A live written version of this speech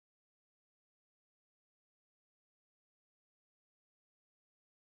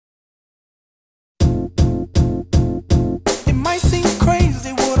might seem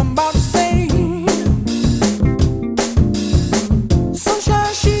crazy what I'm about to say.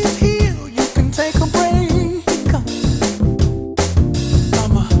 Sunshine, she's here, you can take a break.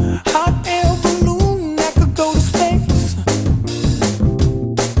 I'm a hot air balloon that could go to space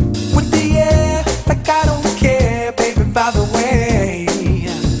with the air, like I don't care, baby, by the way.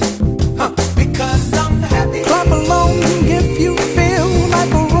 Because I'm happy. Clap along if you feel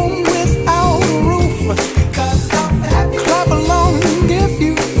like a room without a roof. Because I'm happy. Clap along if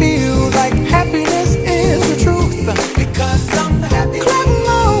you feel like happiness is the truth. Because I'm happy. Clap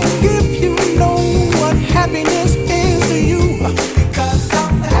along if you know what happiness is to you. Because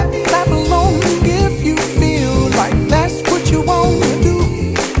I'm happy. Clap along if you feel like that's what you want to do.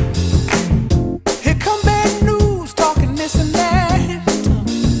 Here come bad news, talking this and that.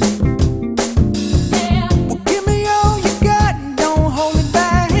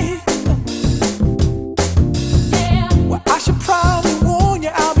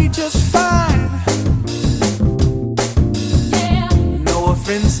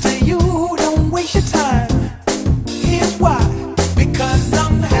 Friends to you, don't waste your time. Here's why. Because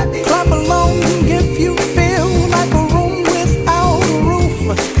I'm happy. Clap along if you feel like a room without a roof.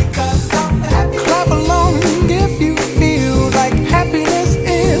 Because I'm happy. Clap along if you feel like happiness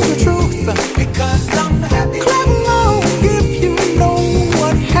is the truth. Because I'm happy. Clap along if you know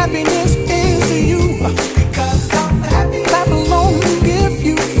what happiness is to you. Because I'm happy. Clap along if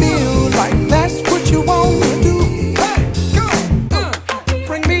you feel like that's what you want to do.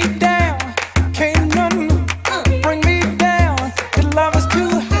 Bring me down, can't none bring me down. The love is too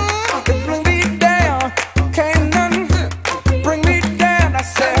high. Bring me down, can't none bring me down. I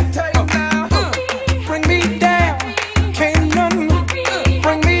said, bring me down, can't none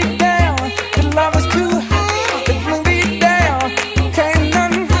bring me down. The love is too high. Bring me down, can't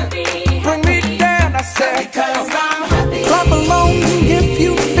none bring me down. I said, because I'm happy. Clap along if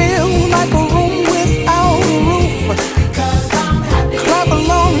you feel like a room without a roof. Clap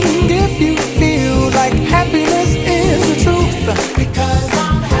along if you feel like happiness is the truth. Because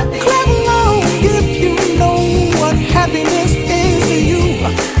I'm happy. Clap along if you know what happiness is to you.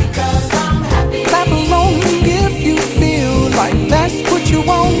 Because I'm happy. Clap along if you feel like that's what you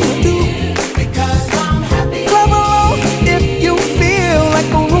want to do. Because I'm happy. Clap along if you feel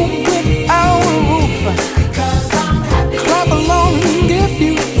like a room without a roof. Because I'm happy. Clap along if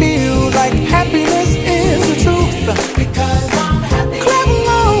you feel like happiness